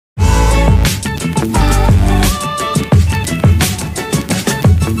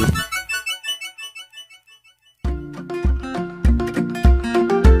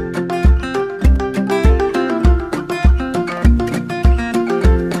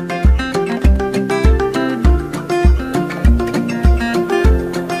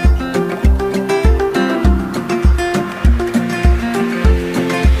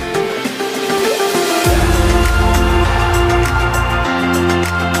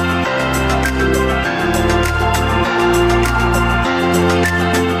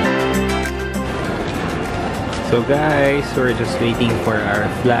So guys, we're just waiting for our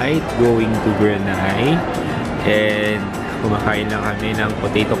flight going to Brunei. And kumakain lang kami ng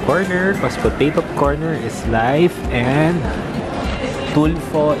potato corner because potato corner is life and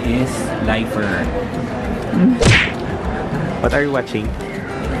tulfo is lifer. What are you watching?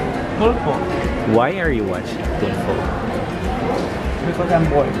 Tulfo. Why are you watching tulfo? Because I'm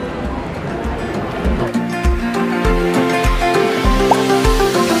bored.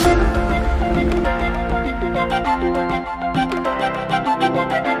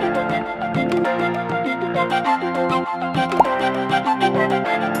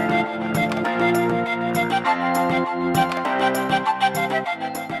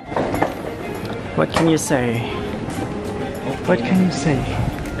 What can you say? What can you say?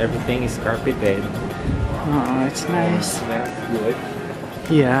 Everything is carpeted. Oh, it's nice. That's good.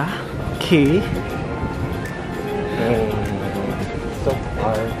 Yeah. Okay. So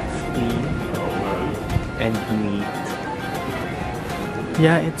far, clean and neat.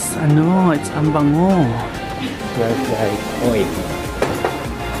 Yeah, it's ang bango. Smells like oil.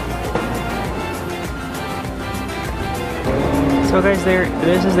 So guys,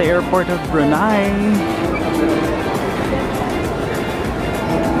 this is the airport of Brunei.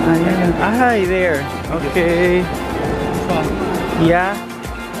 Ayan. Hi there. Okay. Yeah,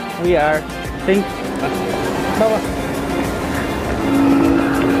 we are.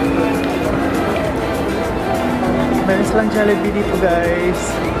 Meron lang Jollibee dito, guys.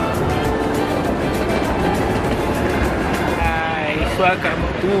 Guys, welcome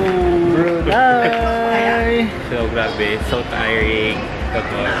to Brunei. So grabe, so tiring.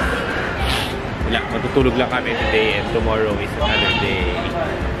 Tapos wala, matutulog lang kami today and tomorrow is another day.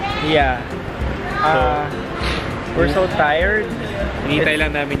 Yeah. We're so tired. Hinihintay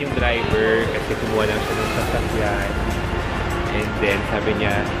lang namin yung driver kasi kumuha lang siya ng sasakyan. And then sabi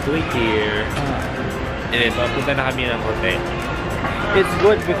niya, wait here. And then papunta na kami ng hotel. It's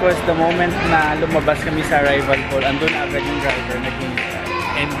good because the moment na lumabas kami sa arrival call, andun agad yung driver naghihintay.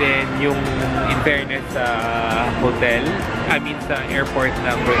 And then yung in fairness sa hotel, sa airport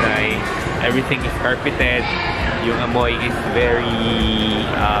ng Brunei, everything is carpeted. Yung amoy is very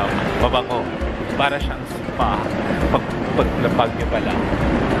mabango. Para siyang spa. Pag napag niyo pala.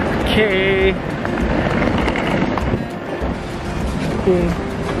 Okay. Okay.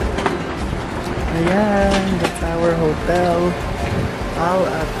 Ayan, that's our hotel. Al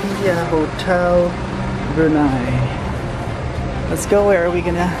Afia Hotel, Brunei. Let's go. Where are we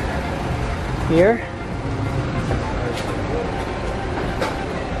gonna? Here?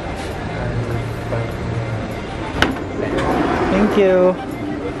 Thank you.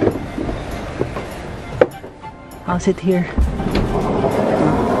 I'll sit here.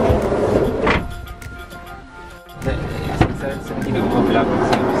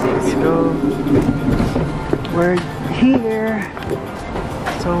 Let's go. We're here.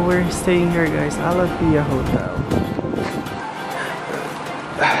 So we're staying here, guys. Al Afia Hotel.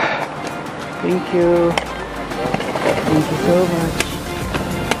 Thank you. Thank you so much.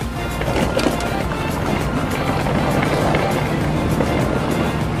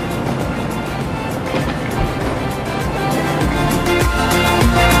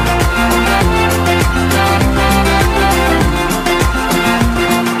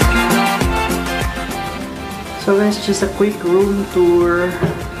 So guys, just a quick room tour.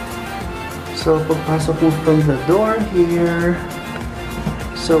 So pagpasok mo from the door here.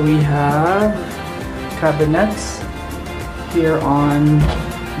 So we have cabinets here on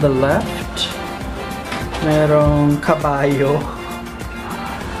the left. Merong kabayo.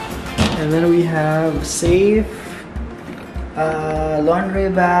 And then we have safe, laundry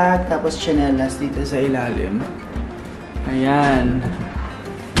bag, tapos chinelas dito sa ilalim. Ayan.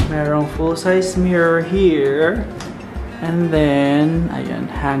 Merong full-size mirror here. And then, ayan,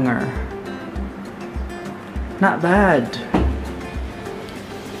 hanger. Not bad.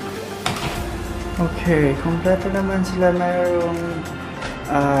 Okay, kompleto naman sila. Mayroong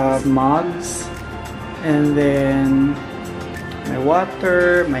mugs, and then may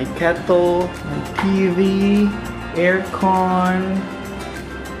water, may kettle, may TV, aircon.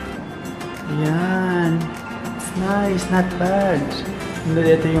 Yan. It's nice, not bad. And then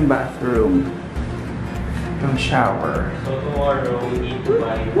ito yung bathroom. Yung shower. So tomorrow we need to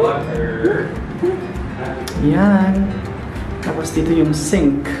buy water. Yan. Tapos dito yung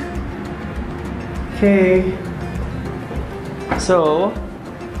sink. Okay. So,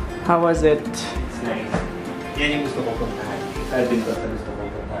 how was it? It's nice. Yan yung gusto ko puntahan. Sabi ko sa gusto ko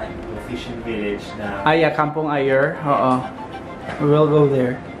puntahan. Yung fishing village na... Yeah, Kampong Ayer. Oo. We will go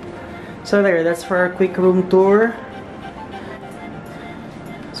there. So there, that's for our quick room tour.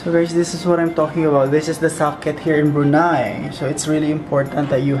 So guys, this is what I'm talking about. This is the socket here in Brunei. So it's really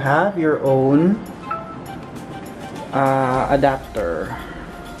important that you have your own adapter.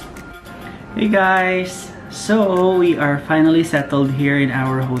 Hey guys, so we are finally settled here in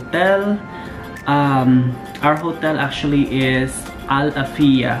our hotel. Our hotel actually is Al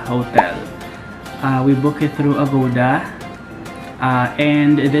Afia Hotel. We book it through Agoda,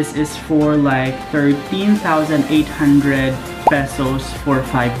 and this is for like 13,800 pesos for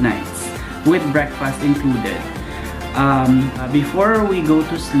 5 nights with breakfast included. Before we go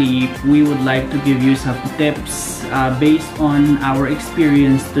to sleep, we would like to give you some tips based on our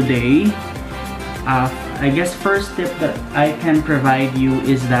experience today. I guess first tip that I can provide you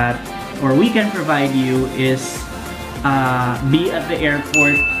is that, or we can provide you, is be at the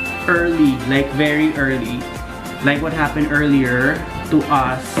airport early, like very early. Like what happened earlier to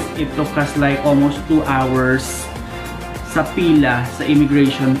us, it took us like almost 2 hours sa pila, sa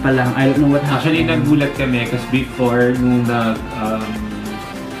immigration pa lang. I don't know what happened. Actually, nagulat kami kasi before nung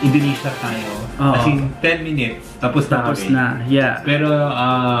Indonesia tayo. As in 10 minutes, tapos na, yeah. Pero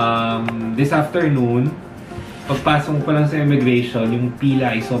this afternoon, pagpasok ko lang sa immigration, yung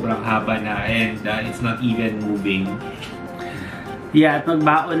pila ay sobrang haba na and it's not even moving. Yeah, at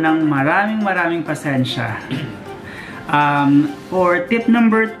magbaon ng maraming pasensya. For tip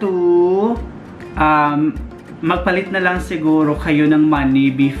number 2, magpalit na lang siguro kayo ng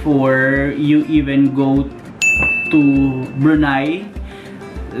money before you even go to Brunei.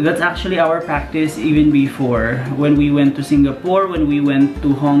 That's actually our practice even before. When we went to Singapore, when we went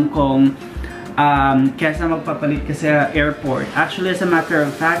to Hong Kong, kesa magpapalit ka sa airport. Actually, as a matter of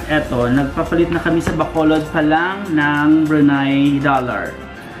fact, eto, nagpapalit na kami sa Bacolod pa lang ng Brunei dollar.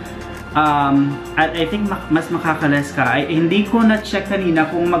 At I think mas makakalas ka. Hindi ko na-check kanina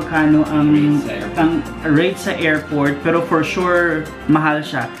kung magkano ang rate sa airport, pero for sure, mahal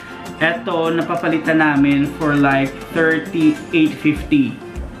siya. Eto, napapalitan namin for like 38.50,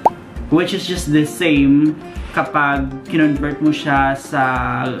 which is just the same kapag kinonvert mo siya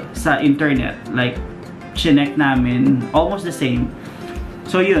sa internet. Like, chinek namin, almost the same.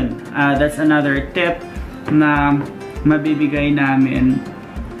 So yun, that's another tip na mabibigay namin.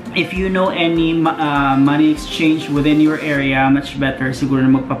 If you know any money exchange within your area, much better, siguro na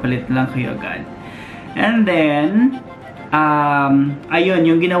magpapalit lang kayo agad. And then, ayun,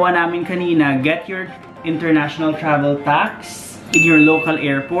 yung ginawa namin kanina, get your international travel tax in your local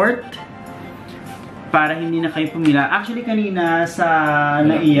airport para hindi na kayo pumila. Actually, kanina sa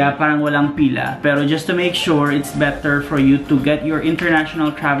NAIA, parang walang pila. Pero just to make sure, it's better for you to get your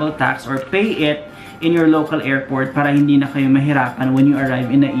international travel tax or pay it in your local airport para hindi na kayo mahirapan when you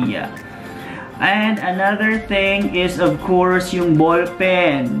arrive in NAIA. And another thing is, of course, yung ball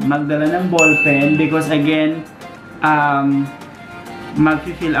pen. Magdala ng ball pen because, again,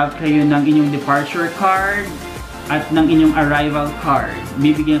 mag-fill out kayo ng inyong departure card at ng inyong arrival card.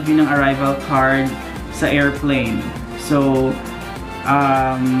 Bibigyan kayo ng arrival card sa airplane. So,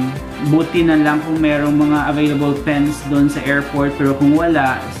 buti na lang kung merong mga available pens doon sa airport, pero kung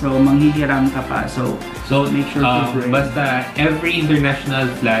wala, so manghihiram ka pa. So make sure to bring. Basta every international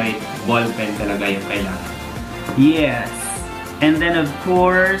flight, ball pen talaga yung kailangan. Yes. And then of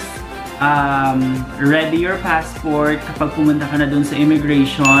course, ready your passport kapag pumunta ka na doon sa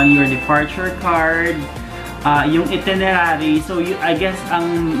immigration, your departure card, yung itinerary. So I guess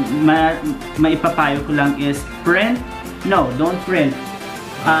ang maipapayo ko lang is print. No, don't print.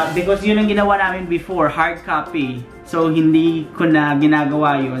 Because yun ang ginawa namin before, hard copy. So hindi ko na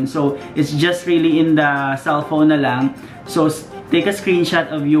ginagawa yun. So it's just really in the cell phone na lang. So take a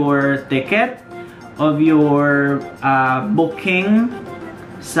screenshot of your ticket, of your booking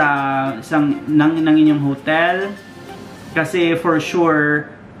ng inyong hotel. Kasi for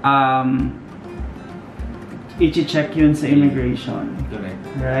sure, i-check yun sa immigration. Correct.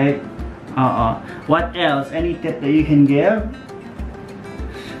 Right? What else? Any tip that you can give?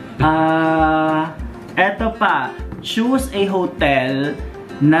 Eto pa. Choose a hotel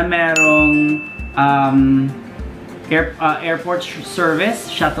na merong airport service,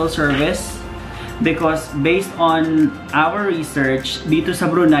 shuttle service. Because based on our research, dito sa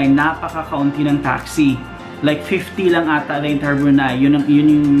Brunei, napaka-kaunti ng taxi. Like 50 lang ata the entire Brunei. Yun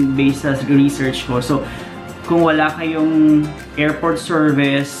yung based sa research ko. So, kung wala kayong airport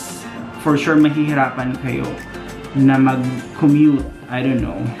service, for sure mahihirapan kayo na mag-commute. I don't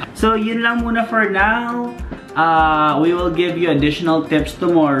know. So, yun lang muna for now. We will give you additional tips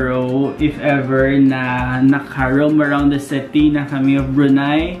tomorrow if ever na naka-roam around the city na kami of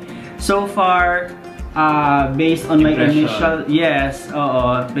Brunei. So far, based on my initial,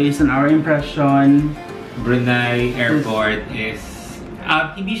 based on our impression, Brunei airport is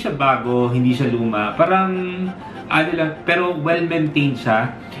Hindi siya bago, hindi siya luma. Parang, ano lang, pero well-maintained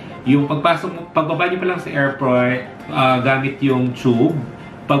siya. Yung pagbaba nyo pa lang sa airport, gamit yung tube,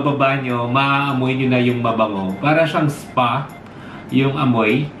 pagbaba nyo, maaamoy nyo na yung mabango. Para siyang spa, yung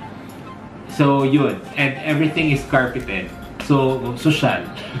amoy. So, yun. And everything is carpeted. So, social.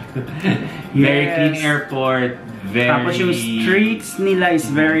 Very clean airport. Tapos yung streets nila is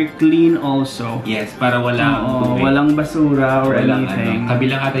very clean also. Yes, para walang basura or anything.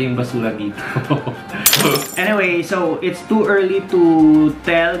 Kabilang ata yung basura dito. Anyway, so it's too early to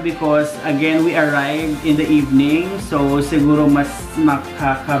tell because again, we arrived in the evening. So siguro mas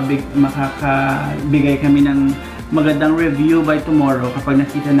makakabigay kami ng magandang review by tomorrow kapag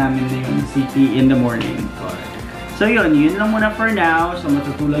nakita namin na yung city in the morning. So yun lang muna for now. So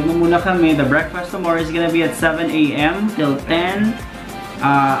matutulog na muna kami. The breakfast tomorrow is gonna be at 7 a.m. till 10.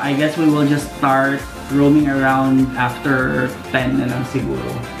 I guess we will just start roaming around after 10 na lang siguro.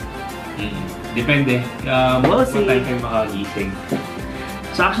 Depende. We'll see. What time kayo makagising.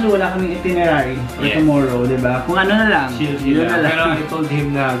 So actually wala kaming itinerary for tomorrow, diba? Kung ano na lang. Chill lang. Pero I told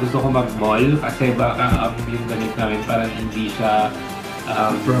him na gusto ko mag-mall kasi baka yung ganit namin parang hindi siya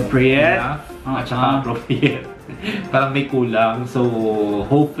appropriate. At saka appropriate. Parang may kulang. So,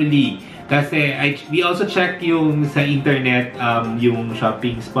 hopefully. Kasi, we also check yung sa internet, yung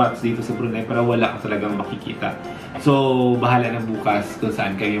shopping spots dito sa Brunei para wala ka talagang makikita. So, bahala na bukas kung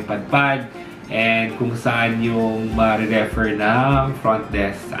saan kayo yung padpad and kung saan yung ma-refer ng front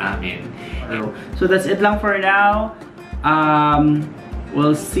desk sa amin. So, that's it lang for now.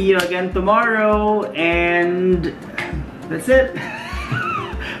 We'll see you again tomorrow and that's it.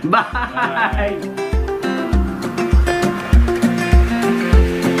 Bye!